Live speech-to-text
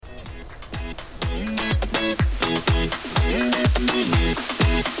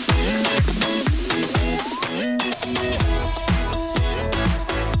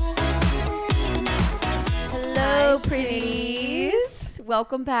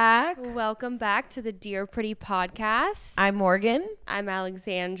welcome back. Welcome back to the Dear Pretty podcast. I'm Morgan. I'm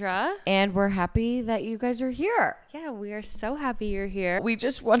Alexandra. And we're happy that you guys are here. Yeah, we are so happy you're here. We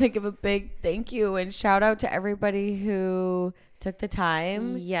just want to give a big thank you and shout out to everybody who took the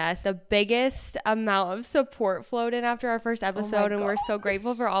time. Yes, the biggest amount of support flowed in after our first episode, and we're so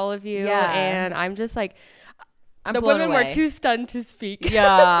grateful for all of you. Yeah. And I'm just like, I'm the blown women away. were too stunned to speak.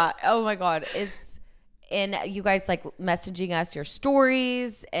 Yeah. Oh my God. And you guys like messaging us your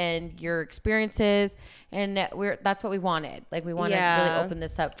stories and your experiences, and that's what we wanted. Like we want to really open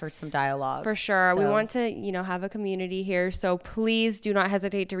this up for some dialogue. For sure. So. We want to, have a community here. So please do not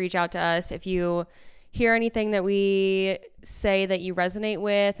hesitate to reach out to us if you hear anything that we say that you resonate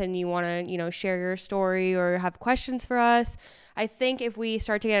with and you want to, share your story or have questions for us. I think if we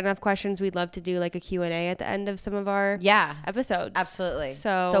start to get enough questions, we'd love to do like a Q&A at the end of some of our episodes. Absolutely.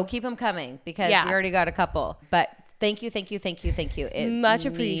 So keep them coming because we already got a couple. But thank you. It much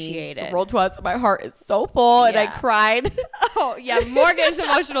appreciated. The world to us. My heart is so full and I cried. Oh, yeah. Morgan's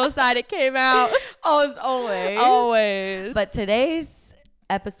emotional side, it came out. As always. Always. But today's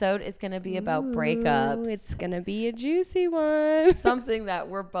episode is going to be about breakups. It's going to be a juicy one. Something that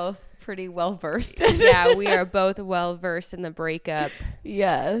we're both pretty well versed. Yeah, we are both well versed in the breakup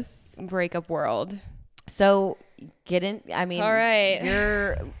world. So get in. I mean, all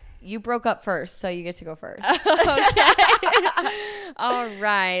right. You broke up first, so you get to go first. Okay. All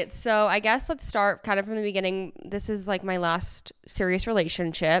right. So I guess let's start kind of from the beginning. This is like my last serious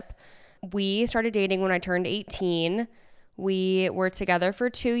relationship. We started dating when I turned 18. We were together for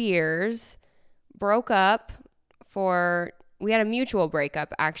 2 years, broke up we had a mutual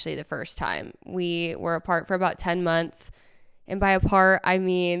breakup actually the first time. We were apart for about 10 months. And by apart, I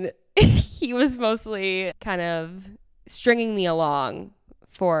mean, he was mostly kind of stringing me along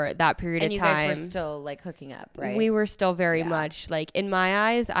for that period of time. And you guys were still like hooking up, right? We were still very much like, in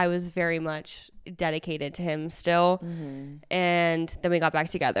my eyes, I was very much dedicated to him still. Mm-hmm. And then we got back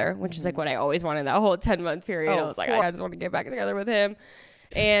together, which is like what I always wanted that whole 10-month period. I was like, I just want to get back together with him.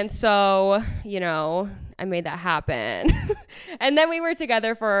 And so, I made that happen. And then we were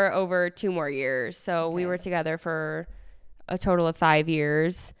together for over 2 more years. So we were together for a total of 5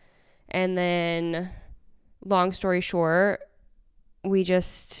 years. And then, long story short, we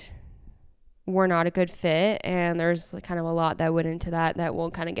just were not a good fit. And there's kind of a lot that went into that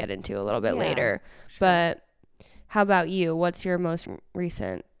we'll kind of get into a little bit later. Sure. But how about you? What's your most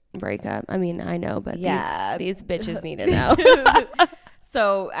recent breakup? I mean, I know, but these bitches need to know.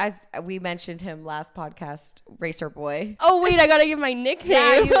 So as we mentioned him last podcast, Racer Boy. Oh wait, I gotta give my nickname.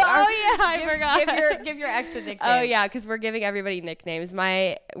 I forgot. Give your ex a nickname. Oh yeah, because we're giving everybody nicknames.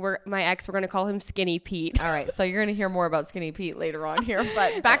 My ex, we're gonna call him Skinny Pete. All right, so you're gonna hear more about Skinny Pete later on here.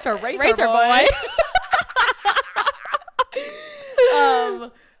 But back to our Racer Boy.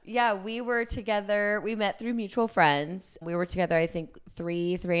 Yeah, we were together. We met through mutual friends. We were together, I think,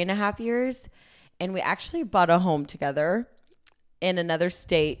 3.5 years, and we actually bought a home together in another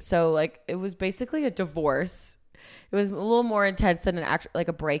state. So like it was basically a divorce. It was a little more intense than like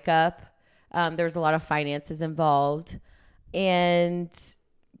a breakup. There was a lot of finances involved, and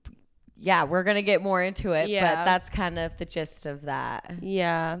we're gonna get more into it. But that's kind of the gist of that.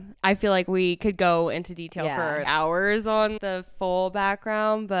 Yeah, I feel like we could go into detail for hours on the full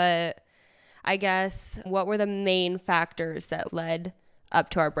background, but I guess what were the main factors that led up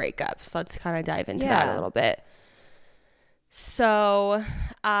to our breakups? Let's kind of dive into that a little bit. So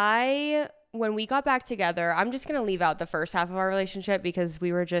when we got back together, I'm just going to leave out the first half of our relationship because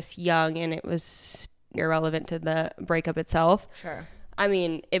we were just young and it was irrelevant to the breakup itself. Sure. I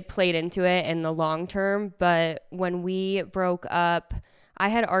mean, it played into it in the long term, but when we broke up, I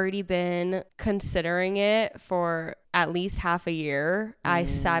had already been considering it for at least half a year. I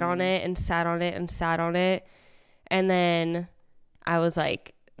sat on it and sat on it and sat on it. And then I was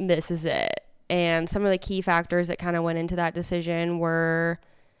like, this is it. And some of the key factors that kind of went into that decision were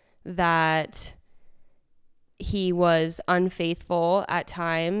that he was unfaithful at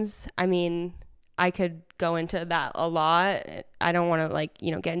times. I mean, I could go into that a lot. I don't want to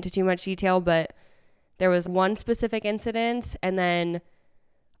get into too much detail, but there was one specific incident and then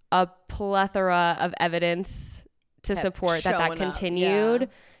a plethora of evidence to support that continued.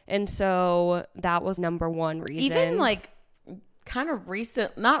 And so that was number one reason. Even kind of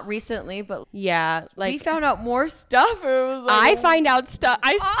not recently, but we found out more stuff. It was I find out stuff.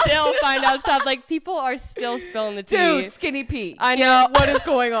 I still find out stuff. Like, people are still spilling the tea. Dude, Skinny Pete. I know. What is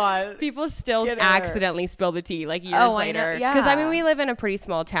going on? People still accidentally spill the tea years later. Because we live in a pretty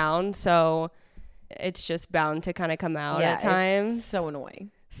small town, so it's just bound to kind of come out at times. It's so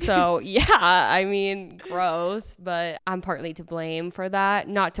annoying. So yeah, I mean, gross, but I'm partly to blame for that.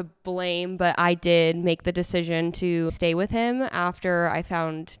 Not to blame, but I did make the decision to stay with him after I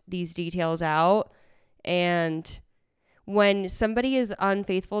found these details out. And when somebody is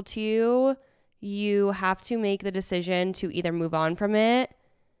unfaithful to you, you have to make the decision to either move on from it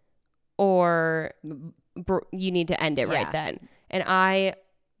or you need to end it right then. And I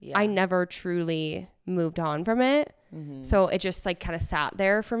never truly moved on from it. Mm-hmm. So it just like kind of sat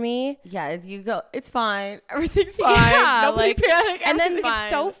there for me. Yeah, you go, it's fine. Everything's fine. Yeah, Nobody panic. And then it's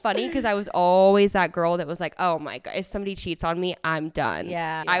so funny because I was always that girl that was like, oh my God, if somebody cheats on me, I'm done.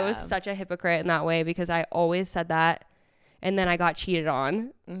 Yeah. I was such a hypocrite in that way because I always said that. And then I got cheated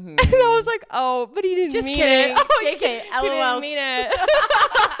on. Mm-hmm. And I was like, oh, but he didn't mean it. Oh, JK, LOL. He didn't mean it.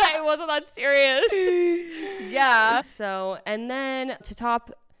 I wasn't that serious. Yeah. So, and then to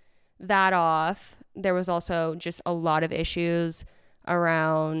top that off, there was also just a lot of issues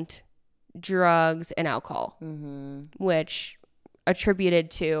around drugs and alcohol, which attributed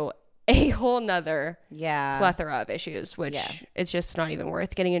to a whole nother plethora of issues, which it's just not even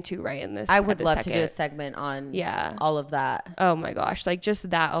worth getting into right in this. I would love to do a segment on all of that. Oh my gosh. Like just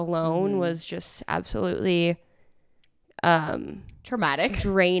that alone was just absolutely traumatic,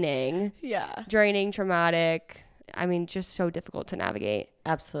 draining, traumatic. I mean, just so difficult to navigate.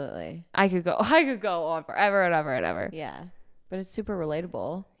 Absolutely. I could go on forever and ever and ever. Yeah. But it's super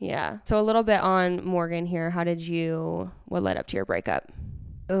relatable. Yeah. So a little bit on Morgan here. What led up to your breakup?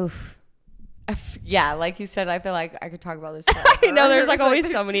 Oof. Yeah, like you said, I feel like I could talk about this forever. I know there's like always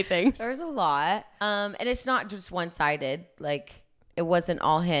so many things. There's a lot. And it's not just one-sided. Like it wasn't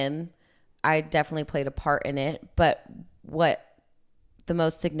all him. I definitely played a part in it. But what the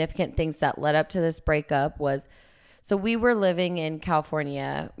most significant things that led up to this breakup was, so we were living in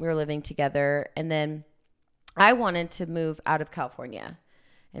California. We were living together. And then I wanted to move out of California.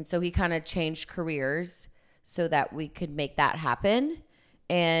 And so he kind of changed careers so that we could make that happen.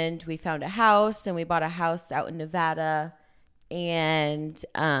 And we found a house and we bought a house out in Nevada. And,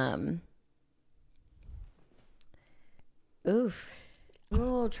 oof, I'm a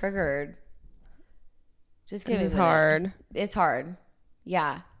little triggered. Just give me a minute. Hard. It's hard.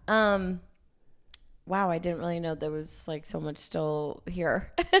 Yeah. Wow, I didn't really know there was like so much still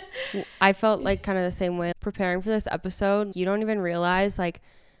here. I felt like kind of the same way preparing for this episode. You don't even realize, like,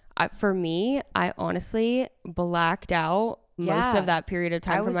 for me, I honestly blacked out most of that period of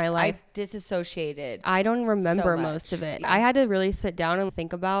time from my life. I disassociated. I don't remember most of it. I had to really sit down and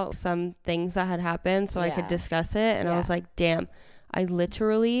think about some things that had happened so I could discuss it. And I was like, damn, I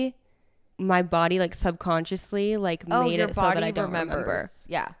literally, my body like subconsciously like made it so that I don't remember.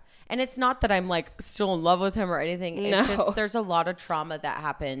 Yeah. And it's not that I'm like still in love with him or anything. It's just there's a lot of trauma that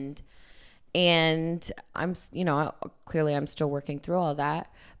happened. And I'm, clearly I'm still working through all that.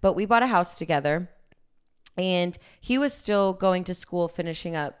 But we bought a house together. And he was still going to school,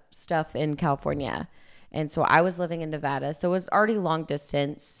 finishing up stuff in California. And so I was living in Nevada. So it was already long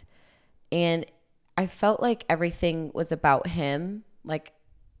distance. And I felt like everything was about him. Like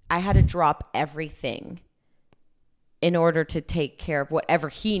I had to drop everything in order to take care of whatever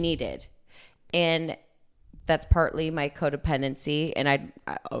he needed. And that's partly my codependency. And I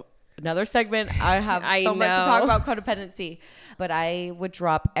another segment, I have so much to talk about codependency. But I would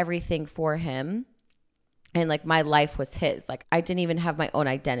drop everything for him. And like my life was his. Like I didn't even have my own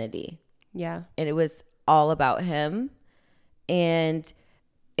identity. Yeah. And it was all about him. And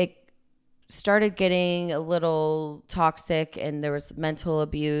it started getting a little toxic, and there was mental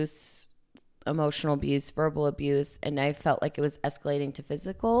abuse, emotional abuse, verbal abuse. And I felt like it was escalating to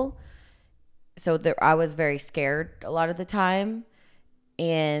physical. So I was very scared a lot of the time.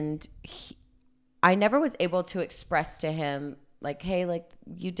 And I never was able to express to him like, hey, like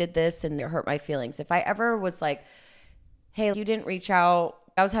you did this and it hurt my feelings. If I ever was like, hey, you didn't reach out,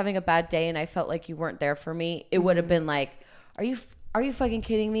 I was having a bad day and I felt like you weren't there for me, it would have been like, are you fucking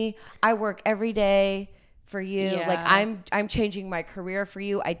kidding me? I work every day for you. Yeah. Like I'm changing my career for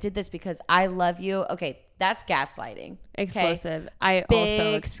you. I did this because I love you. Okay, that's gaslighting. Explosive. Okay? I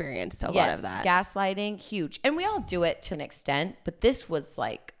also experienced a lot of that. Gaslighting, huge. And we all do it to an extent, but this was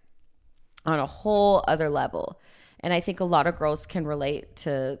like on a whole other level. And I think a lot of girls can relate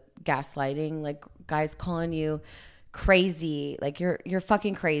to gaslighting, like guys calling you crazy, like you're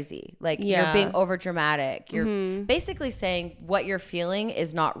fucking crazy, like you're being over dramatic. You're basically saying what you're feeling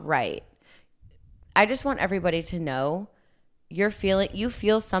is not right. I just want everybody to know you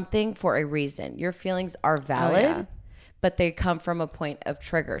feel something for a reason. Your feelings are valid, but they come from a point of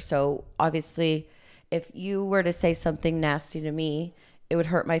trigger. So obviously, if you were to say something nasty to me it would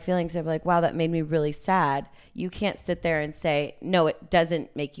hurt my feelings. I'd be like, wow, that made me really sad. You can't sit there and say, no, it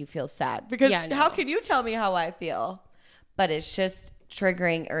doesn't make you feel sad. Because how can you tell me how I feel? But it's just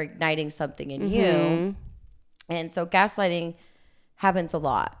triggering or igniting something in you. And so gaslighting happens a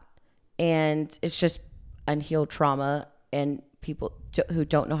lot. And it's just unhealed trauma, and people who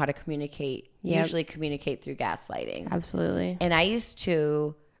don't know how to communicate usually communicate through gaslighting. Absolutely. And I used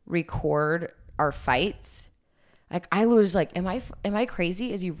to record our fights. Like I was like, am I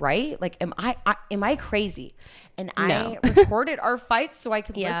crazy? Is he right? Like, am I crazy? And I recorded our fights so I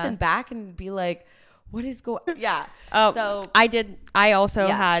could listen back and be like, what is going? Yeah. Oh, so I also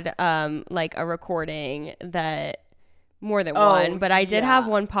had like a recording that more than one, but I did have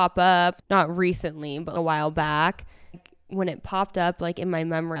one pop up, not recently, but a while back. When it popped up, like in my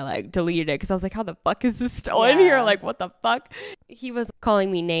memory, I like deleted it because I was like, how the fuck is this still in here? Like, what the fuck? He was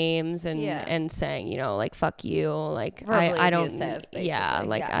calling me names and saying, you know, like, fuck you. Like, I don't,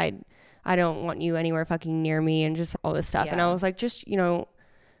 like, I don't want you anywhere fucking near me, and just all this stuff. And I was like, just, you know,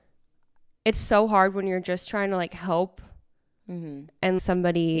 it's so hard when you're just trying to like help and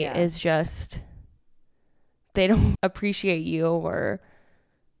somebody is just, they don't appreciate you, or,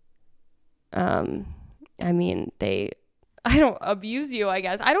 I mean, I don't abuse you, I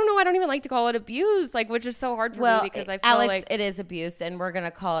guess. I don't know. I don't even like to call it abuse, like, which is so hard for me because I feel Alex, it is abuse, and we're going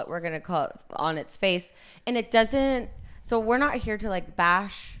to call it on its face. And it doesn't, so we're not here to like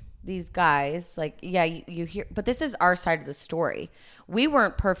bash these guys. Like, yeah, you hear, but this is our side of the story. We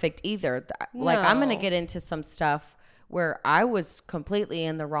weren't perfect either. Like, I'm going to get into some stuff where I was completely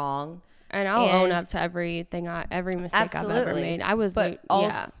in the wrong. And I'll own up to every mistake I've ever made. I was,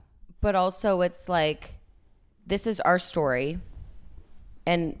 but also it's like, this is our story,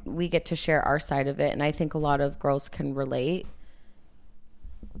 and we get to share our side of it. And I think a lot of girls can relate.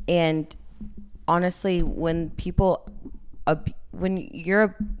 And honestly, when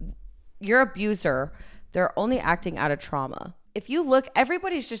your abuser, they're only acting out of trauma. If you look,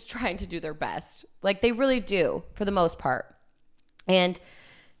 everybody's just trying to do their best. Like, they really do, for the most part. And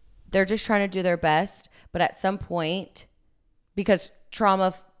they're just trying to do their best. But at some point, because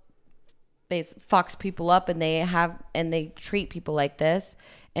trauma fucks people up, and they treat people like this,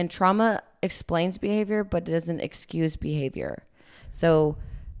 and trauma explains behavior but it doesn't excuse behavior. So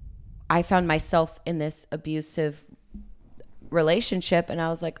I found myself in this abusive relationship, and I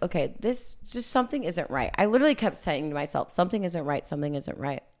was like, okay, this just, something isn't right. I literally kept saying to myself, something isn't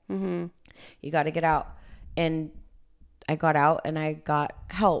right. You got to get out. And I got out, and I got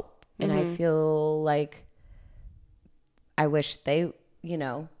help. And I feel like I wish the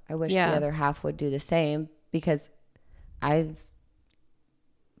other half would do the same, because I've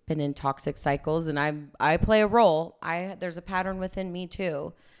been in toxic cycles, and I play a role. There's a pattern within me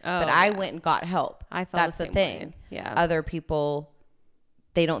too. But I went and got help. That's the thing. Way. Yeah. Other people,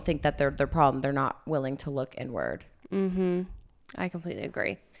 they don't think that they're their problem. They're not willing to look inward. I completely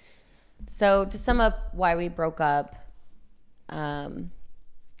agree. So to sum up why we broke up,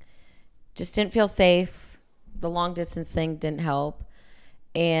 just didn't feel safe. The long distance thing didn't help.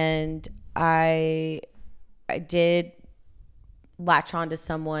 And I did latch on to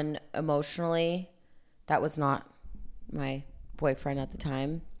someone emotionally that was not my boyfriend at the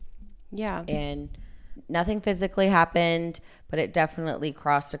time. Yeah. And nothing physically happened, but it definitely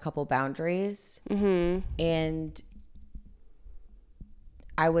crossed a couple boundaries. And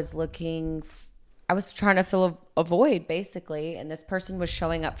I was trying to fill a void, basically. And this person was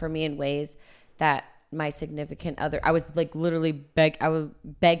showing up for me in ways that my significant other, I was like literally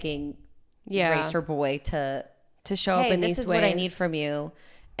begging Racer Boy to show up in these ways. This is what I need from you.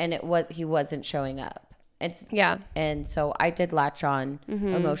 And he wasn't showing up. And so I did latch on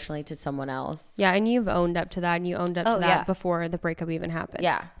emotionally to someone else. Yeah. And you've owned up to that, and you owned up to that before the breakup even happened.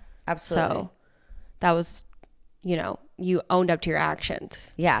 Yeah, absolutely. So that was, you owned up to your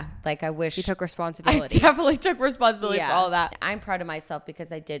actions. Yeah. Like, I wish you took responsibility. I definitely took responsibility for all that. I'm proud of myself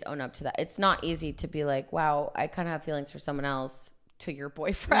because I did own up to that. It's not easy to be like, wow, I kind of have feelings for someone else, to your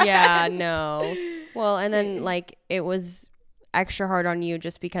boyfriend. Yeah, no. Well, and then like it was extra hard on you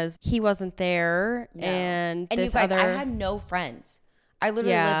just because he wasn't there. No. And this you guys, I had no friends. I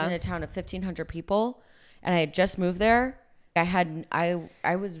literally lived in a town of 1,500 people, and I had just moved there. I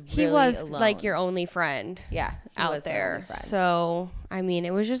was really he was alone. Like your only friend. Yeah, out there. So I mean,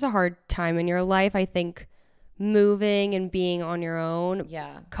 it was just a hard time in your life. I think moving and being on your own,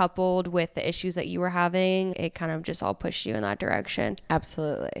 coupled with the issues that you were having, it kind of just all pushed you in that direction.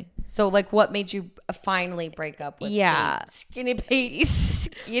 Absolutely. So like, what made you finally break up with Skinny Pete?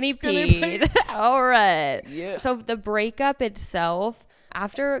 Skinny Pete. All right. Yeah. So the breakup itself,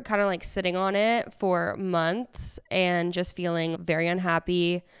 after kind of like sitting on it for months and just feeling very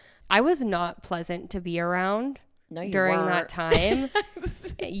unhappy, I was not pleasant to be around during that time.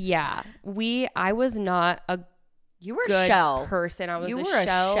 Yeah. I was not a You were good a shell person. I was you a were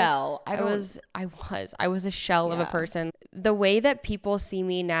shell. a shell. I was a shell of a person. The way that people see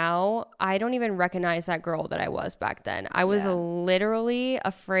me now, I don't even recognize that girl that I was back then. I was literally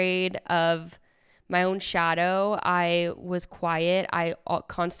afraid of my own shadow. I was quiet. I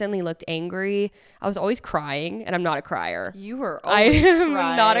constantly looked angry. I was always crying, and I'm not a crier. You were always crying.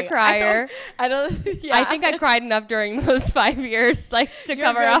 I'm not a crier. I don't yeah. I think I cried enough during those 5 years, like, to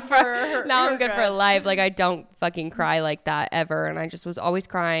cover up for now I'm good for life. Like, I don't fucking cry like that ever. And I just was always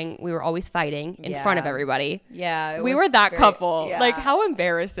crying. We were always fighting in front of everybody. Yeah. We were that couple. Yeah. Like, how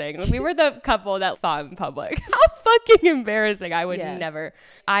embarrassing. Like, we were the couple that fought in public. How fucking embarrassing. I would never.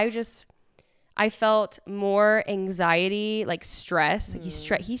 I felt more anxiety, like stress. He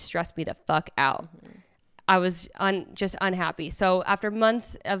stressed me the fuck out. I was just unhappy. So after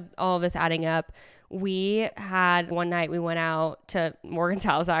months of all of this adding up, we had one night we went out to Morgan's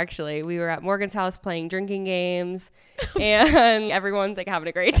house. Actually, we were at Morgan's house playing drinking games, and everyone's like having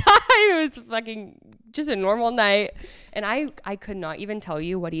a great time. It was fucking just a normal night. And I could not even tell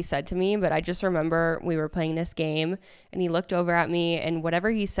you what he said to me, but I just remember we were playing this game and he looked over at me, and whatever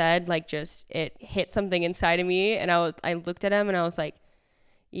he said, like, just it hit something inside of me. And I looked at him and I was like,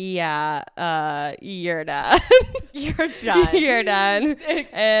 yeah, you're done. You're done. You're done.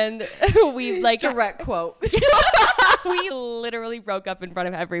 And we like direct quote. We literally broke up in front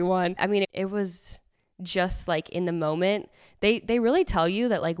of everyone. I mean, it was just like in the moment. They really tell you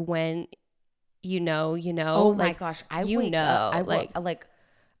that, like, when you know. Oh like, my gosh,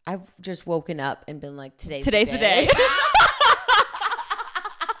 I've just woken up and been like, today's the day.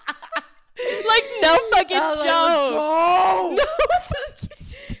 Like, no fucking joke. No fucking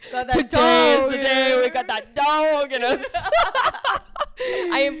Today is the day we got that dog in us.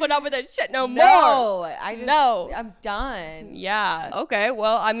 I ain't put up with that shit no more. No, I'm done. Yeah. Okay.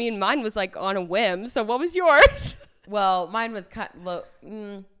 Well, I mean, mine was like on a whim. So what was yours? Well, mine was kind of low.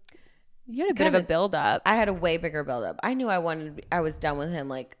 You had a bit of a build up. I had a way bigger build up. I knew I was done with him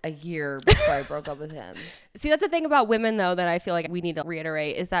like a year before I broke up with him. See, that's the thing about women, though, that I feel like we need to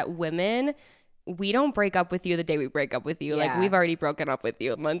reiterate is that women, we don't break up with you the day we break up with you. Yeah. Like, we've already broken up with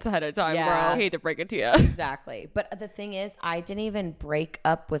you months ahead of time, bro. I hate to break it to you. Exactly. But the thing is, I didn't even break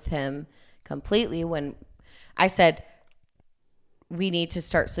up with him completely when I said we need to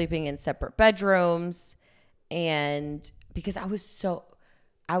start sleeping in separate bedrooms. And because I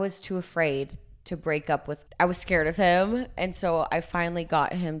was too afraid to break up with, I was scared of him. And so I finally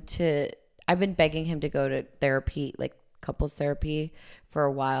got him I've been begging him to go to therapy, like couples therapy, for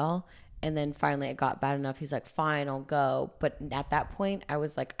a while. And then finally it got bad enough. He's like, fine, I'll go. But at that point I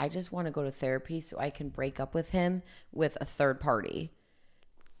was like, I just want to go to therapy so I can break up with him with a third party.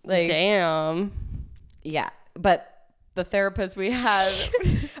 Like, damn. Yeah. But the therapist we had.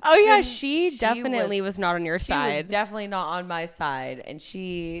 Oh yeah, she definitely was not on your side. She was definitely not on my side. And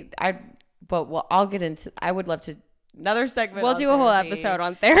I'll get into, I would love to, another segment. We'll do a whole episode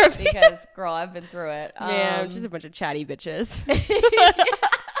on therapy. Because, girl, I've been through it. Yeah, just a bunch of chatty bitches.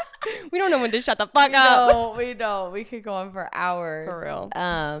 We don't know when to shut the fuck up. No, we don't. We could go on for hours. For real.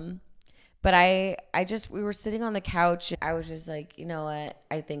 But we were sitting on the couch. I was just like, you know what?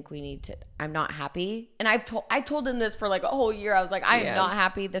 I think we need to, I'm not happy. And I told him this for like a whole year. I was like, I am not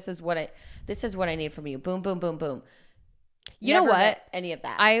happy. This is what I need from you. Boom, boom, boom, boom. You know what? Any of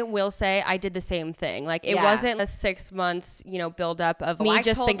that. I will say I did the same thing. Like, it wasn't a 6 months, build up of me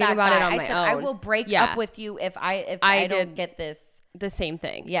just thinking about it on my own. I will break up with you if I don't get this. The same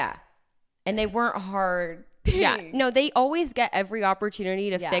thing. Yeah. And they weren't hard. Yeah. No, they always get every opportunity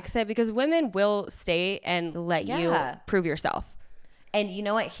to fix it because women will stay and let you prove yourself. And you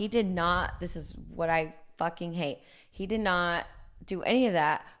know what? He did not. This is what I fucking hate. He did not do any of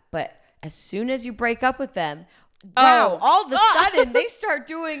that. But as soon as you break up with them, all of a sudden they start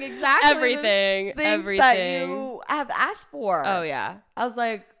doing exactly everything that you have asked for. Oh yeah. I was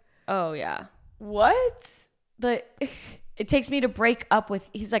like, oh yeah. What? It takes me to break up with.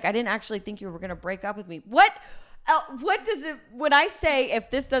 He's like, I didn't actually think you were gonna break up with me. What does it? When I say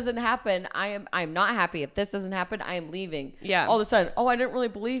if this doesn't happen, I'm not happy. If this doesn't happen, I am leaving. Yeah. All of a sudden, I didn't really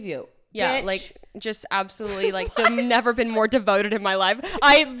believe you. Yeah, bitch. like just absolutely like I've never been more devoted in my life.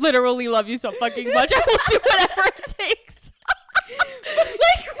 I literally love you so fucking much. I will do whatever it takes.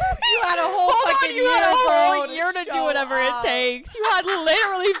 Like, you had a whole year to do whatever it takes. You had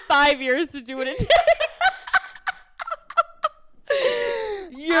literally 5 years to do what it takes.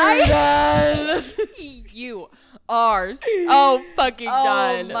 You're done. You BFFR. Oh, fucking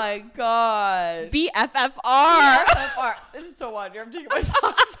done. Oh my god. BFFR. BFFR. This is so weird. I'm taking my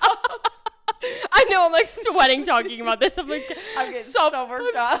socks off. I know, I'm like sweating talking about this. I'm like, I'm getting so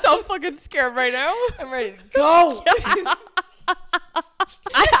worked up. So fucking scared right now. I'm ready to go.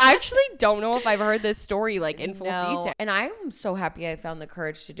 I actually don't know if I've heard this story like in full detail. And I'm so happy I found the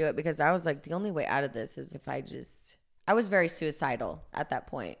courage to do it, because I was like, the only way out of this is if I was very suicidal at that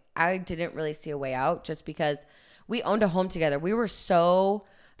point. I didn't really see a way out, just because we owned a home together. We were so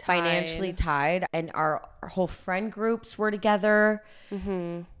financially tied, and our whole friend groups were together.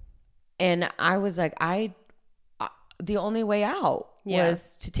 Mm-hmm. And I was like, the only way out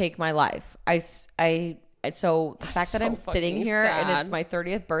was to take my life. So the fact that I'm sitting here and it's my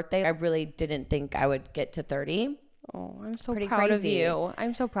 30th birthday, I really didn't think I would get to 30. Oh, I'm so proud of you.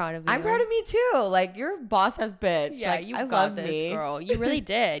 I'm so proud of you. I'm proud of me too. Like, your boss has bitch. Yeah, like, you I got love this, me. girl. You really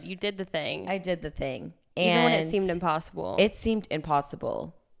did. You did the thing. I did the thing. Even when it seemed impossible. It seemed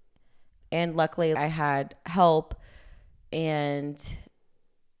impossible. And luckily I had help, and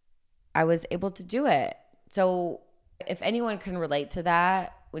I was able to do it. So if anyone can relate to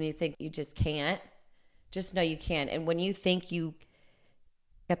that, when you think you just can't, just know you can. And when you think you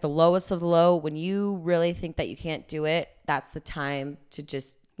at the lowest of the low, when you really think that you can't do it, that's the time to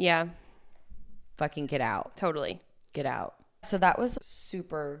just fucking get out. Totally. Get out. So that was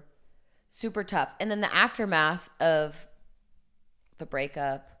super, super tough. And then the aftermath of the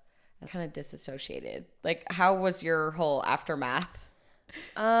breakup, I kind of disassociated. Like, how was your whole aftermath?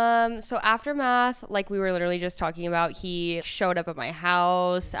 So aftermath, like we were literally just talking about, he showed up at my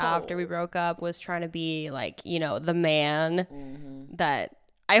house after we broke up, was trying to be like, you know, the man that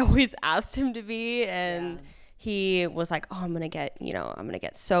I always asked him to be. And he was like, oh, I'm going to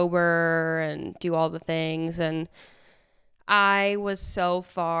get sober and do all the things. And I was so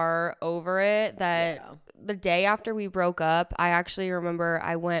far over it that the day after we broke up, I actually remember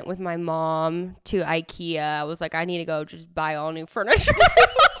I went with my mom to IKEA. I was like, I need to go just buy all new furniture.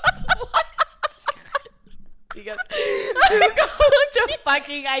 You guys go to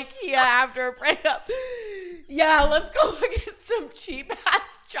fucking IKEA after a breakup. Yeah, let's go look at some cheap ass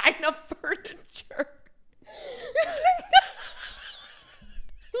China furniture.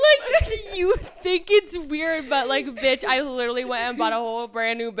 Like, you think it's weird, but like, bitch, I literally went and bought a whole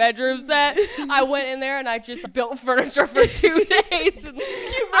brand new bedroom set. I went in there and I just built furniture for 2 days. And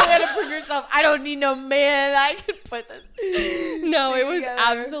you really had to prove yourself. I don't need no man. I can put this. No, it was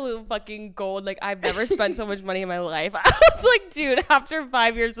absolute fucking gold. Like, I've never spent so much money in my life. I was like, dude, after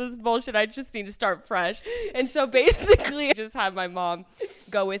 5 years of this bullshit, I just need to start fresh. And so basically, I just had my mom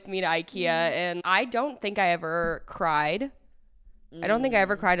go with me to IKEA, and I don't think I ever cried. I don't think I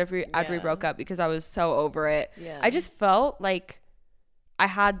ever cried after we broke up, because I was so over it. Yeah. I just felt like I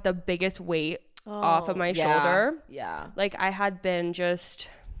had the biggest weight off of my shoulder. Yeah. Like, I had been just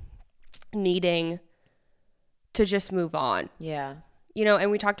needing to just move on. Yeah. You know,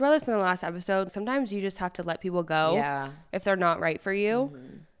 and we talked about this in the last episode. Sometimes you just have to let people go if they're not right for you.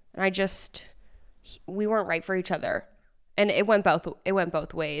 Mm-hmm. And we weren't right for each other. And it went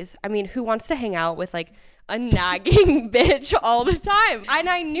both ways. I mean, who wants to hang out with like a nagging bitch all the time? And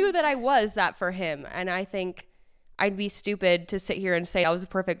I knew that I was that for him. And I think I'd be stupid to sit here and say I was a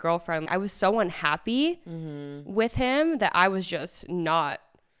perfect girlfriend. I was so unhappy with him that I was just not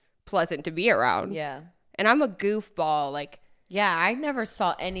pleasant to be around. Yeah. And I'm a goofball. Like, yeah, I never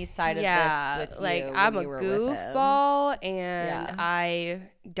saw any side of this with you. Like, I'm a goofball, and I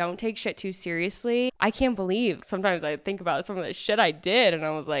don't take shit too seriously. I can't believe sometimes I think about some of the shit I did, and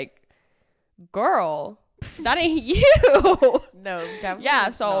I was like, girl, that ain't you. No, definitely.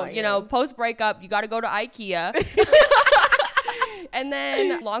 Yeah, so, you know, post breakup, you got to go to IKEA. And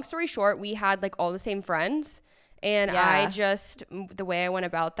then, long story short, we had like all the same friends. And the way I went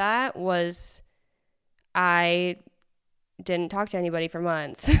about that was I didn't talk to anybody for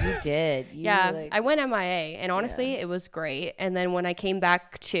months. You did. I went MIA, and honestly, it was great. And then when I came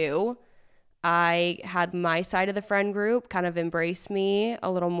back to, I had my side of the friend group kind of embrace me a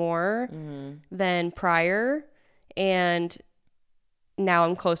little more than prior. And now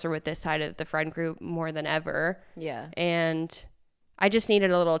I'm closer with this side of the friend group more than ever. Yeah. And I just needed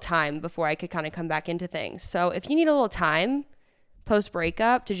a little time before I could kind of come back into things. So if you need a little time post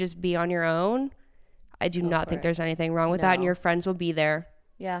breakup to just be on your own, I do not think there's anything wrong with that. And your friends will be there.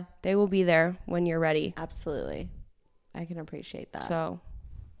 Yeah. They will be there when you're ready. Absolutely. I can appreciate that. So,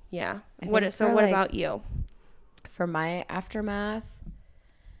 yeah. What about you? For my aftermath,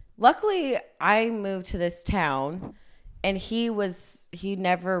 luckily I moved to this town, and he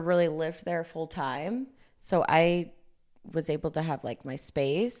never really lived there full time. So I was able to have like my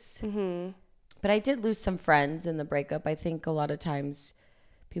space. But I did lose some friends in the breakup. I think a lot of times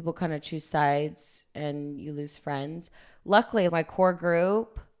people kind of choose sides and you lose friends. Luckily, my core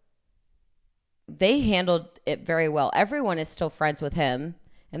group, they handled it very well. Everyone is still friends with him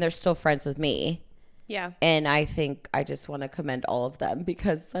and they're still friends with me. Yeah. And I think I just want to commend all of them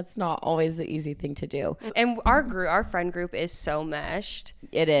because that's not always an easy thing to do. And our friend group is so meshed.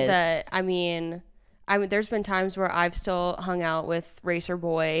 It is. That, I mean, there's been times where I've still hung out with Racer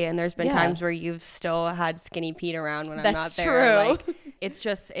Boy, and there's been times where you've still had Skinny Pete around when I'm not there. True. Like,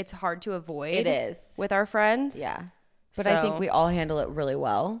 it's hard to avoid. It is. With our friends. Yeah. But I think we all handle it really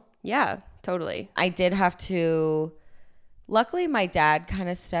well. Yeah, totally. I did have to... Luckily, my dad kind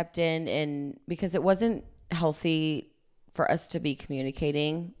of stepped in and because it wasn't healthy for us to be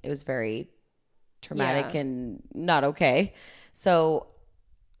communicating. It was very traumatic and not okay. So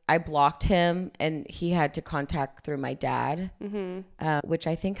I blocked him and he had to contact through my dad, which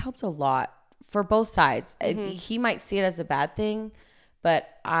I think helps a lot for both sides. He might see it as a bad thing, but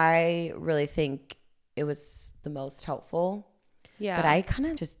I really think it was the most helpful. Yeah. But I kind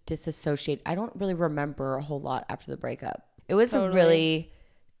of just disassociate. I don't really remember a whole lot after the breakup. It was a really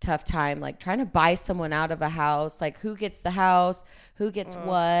tough time, like trying to buy someone out of a house, like who gets the house, who gets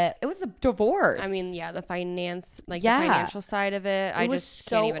what. It was a divorce. I mean, the finance, the financial side of it. I just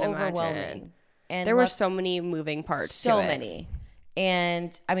can't even imagine. And there were so many moving parts. So many.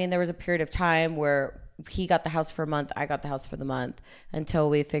 And I mean, there was a period of time where he got the house for a month, I got the house for the month until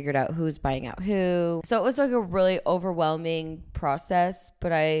we figured out who's buying out who. So it was like a really overwhelming process,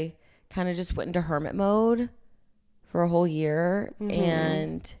 but I kind of just went into hermit mode for a whole year.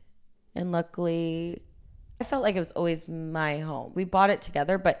 And luckily I felt like it was always my home. We bought it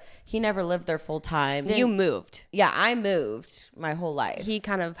together, but he never lived there full time. You moved. Yeah, I moved my whole life. He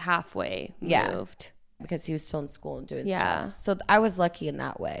kind of halfway moved. Because he was still in school and doing stuff. So I was lucky in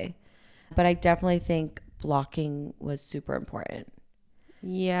that way. But I definitely think blocking was super important.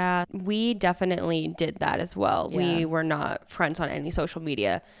 Yeah, we definitely did that as well. Yeah. We were not friends on any social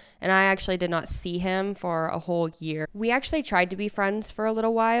media. And I actually did not see him for a whole year. We actually tried to be friends for a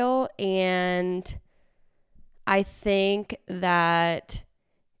little while. And I think that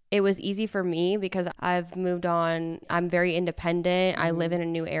it was easy for me because I've moved on. I'm very independent. I live in a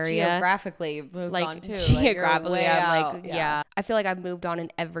new area. Geographically, you've moved on too. Geographically, I feel like I've moved on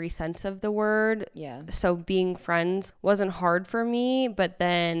in every sense of the word. Yeah. So being friends wasn't hard for me, but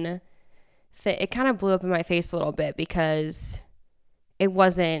then it kind of blew up in my face a little bit because it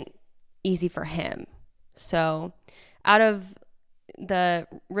wasn't easy for him. So out of the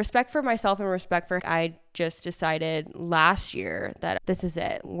respect for myself and respect for, I just decided last year that this is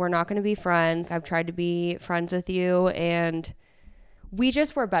it. We're not going to be friends. I've tried to be friends with you, and we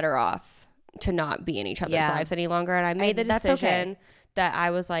just were better off to not be in each other's lives any longer. And I made the decision that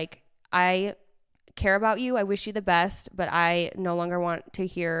I was like, I care about you. I wish you the best, but I no longer want to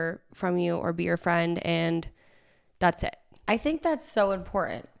hear from you or be your friend. And that's it. I think that's so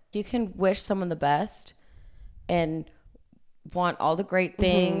important. You can wish someone the best and want all the great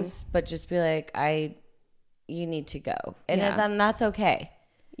things, but just be like, you need to go. And then that's okay.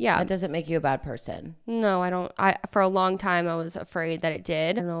 Yeah. That doesn't make you a bad person. No, I don't. For a long time, I was afraid that it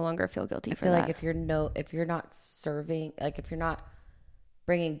did. I no longer feel guilty for that. I feel like if you're not serving, like if you're not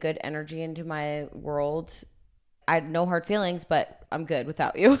bringing good energy into my world, I had no hard feelings, but I'm good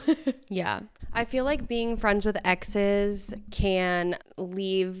without you. Yeah. I feel like being friends with exes can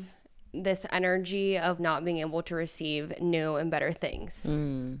leave this energy of not being able to receive new and better things.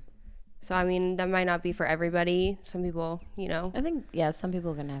 So, I mean, that might not be for everybody. Some people, I think, some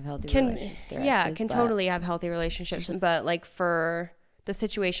people can have healthy relationships. Totally have healthy relationships. But, like, for the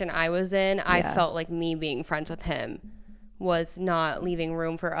situation I was in, I felt like me being friends with him was not leaving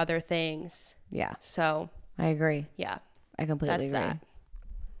room for other things. Yeah. So. I agree. Yeah. I completely agree. That.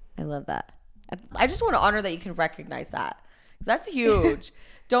 I love that. I just want to honor that you can recognize that. That's huge.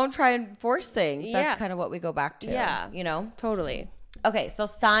 Don't try and force things. That's kind of what we go back to. Yeah. Totally. Okay, so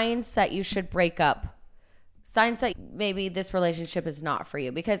signs that you should break up. Signs that maybe this relationship is not for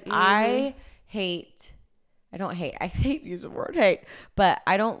you. Because I hate using the word hate, but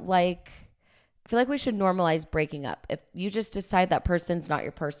I feel like we should normalize breaking up. If you just decide that person's not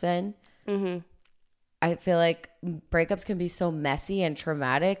your person, I feel like breakups can be so messy and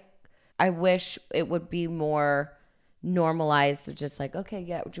traumatic. I wish it would be more normalized of just like,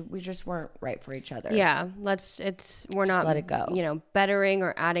 okay, we just weren't right for each other. Yeah, we're not let it go. Bettering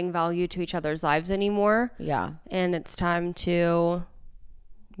or adding value to each other's lives anymore. Yeah. And it's time to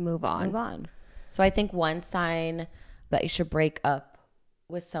move on. So I think one sign that you should break up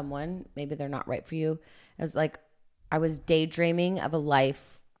with someone, maybe they're not right for you, is like, I was daydreaming of a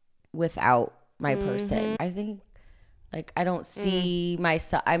life without my person. I think like I don't see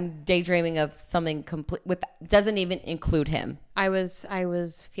myself. I'm daydreaming of something complete with doesn't even include him. I was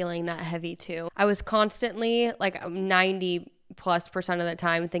feeling that heavy too. I was constantly like 90+% of the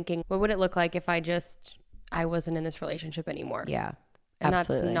time thinking, what would it look like if I wasn't in this relationship anymore? Yeah. And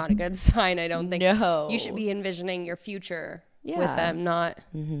absolutely. That's not a good sign, I don't think. No. You should be envisioning your future with them, not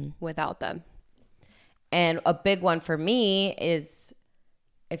without them. And a big one for me is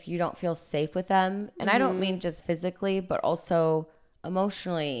if you don't feel safe with them, and I don't mean just physically, but also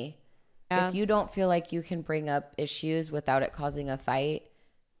emotionally. Yeah. If you don't feel like you can bring up issues without it causing a fight,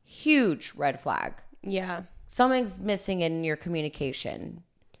 huge red flag. Yeah. Something's missing in your communication.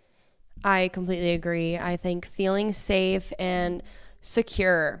 I completely agree. I think feeling safe and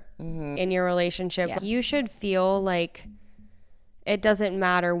secure in your relationship, you should feel like it doesn't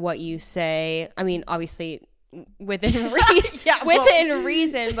matter what you say. I mean, obviously within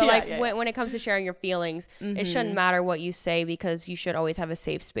reason, but when it comes to sharing your feelings, it shouldn't matter what you say because you should always have a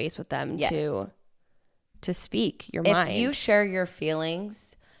safe space with them to speak your mind. If you share your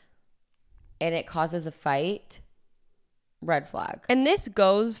feelings and it causes a fight, red flag. And this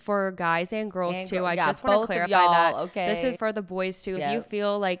goes for guys and girls too. I just want to clarify that. Okay. This is for the boys too. Yep. If you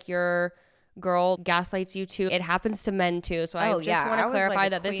feel like your girl gaslights you too, it happens to men too. So I just want to clarify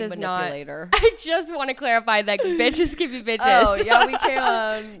that this is not. I just want to clarify that bitches can be bitches. Oh yeah, we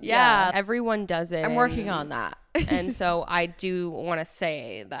can. Yeah, everyone does it. I'm working on that. And so I do want to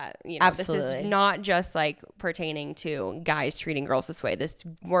say that, Absolutely. This is not just like pertaining to guys treating girls this way. This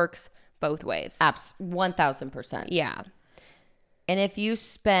works both ways. 1000%. Yeah. And if you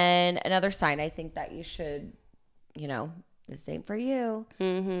spend another sign, I think that you should, the same for you.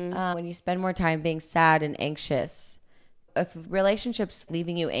 When you spend more time being sad and anxious, if a relationship's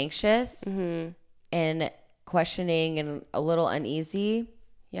leaving you anxious and questioning and a little uneasy.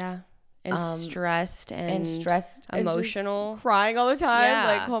 Yeah. And stressed, emotional, and crying all the time,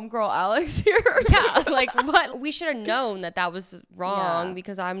 like homegirl Alex here. Yeah, like what? We should have known that was wrong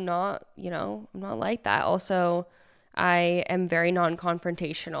because I'm not, I'm not like that. Also, I am very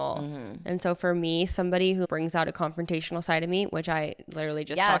non-confrontational. And so for me, somebody who brings out a confrontational side of me, which I literally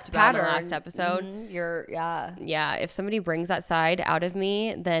just talked about in the last episode. If somebody brings that side out of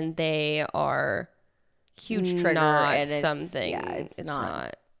me, then they are huge trigger and something. It's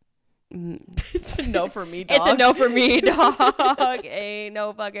not. It's a no for me, dog. It's a no for me, dog. Ain't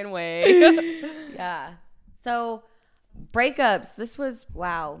no fucking way. Yeah. So breakups. This was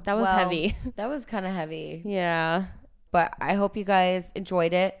That was heavy. That was kind of heavy. Yeah. But I hope you guys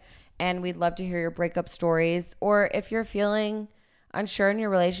enjoyed it, and we'd love to hear your breakup stories. Or if you're feeling unsure in your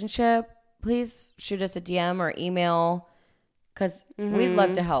relationship, please shoot us a DM or email because we'd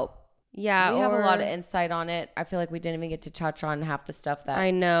love to help. Yeah, we have a lot of insight on it. I feel like we didn't even get to touch on half the stuff that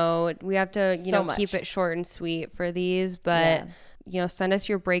I know. We have to, keep it short and sweet for these, but send us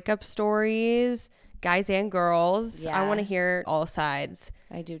your breakup stories, guys and girls. I want to hear all sides.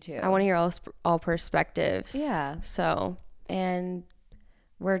 I do too. I want to hear all perspectives. Yeah. So, and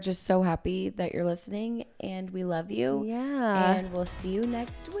we're just so happy that you're listening, and we love you. Yeah. And we'll see you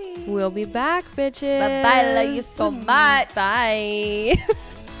next week. We'll be back, bitches. Bye-bye. Love you so much. Bye.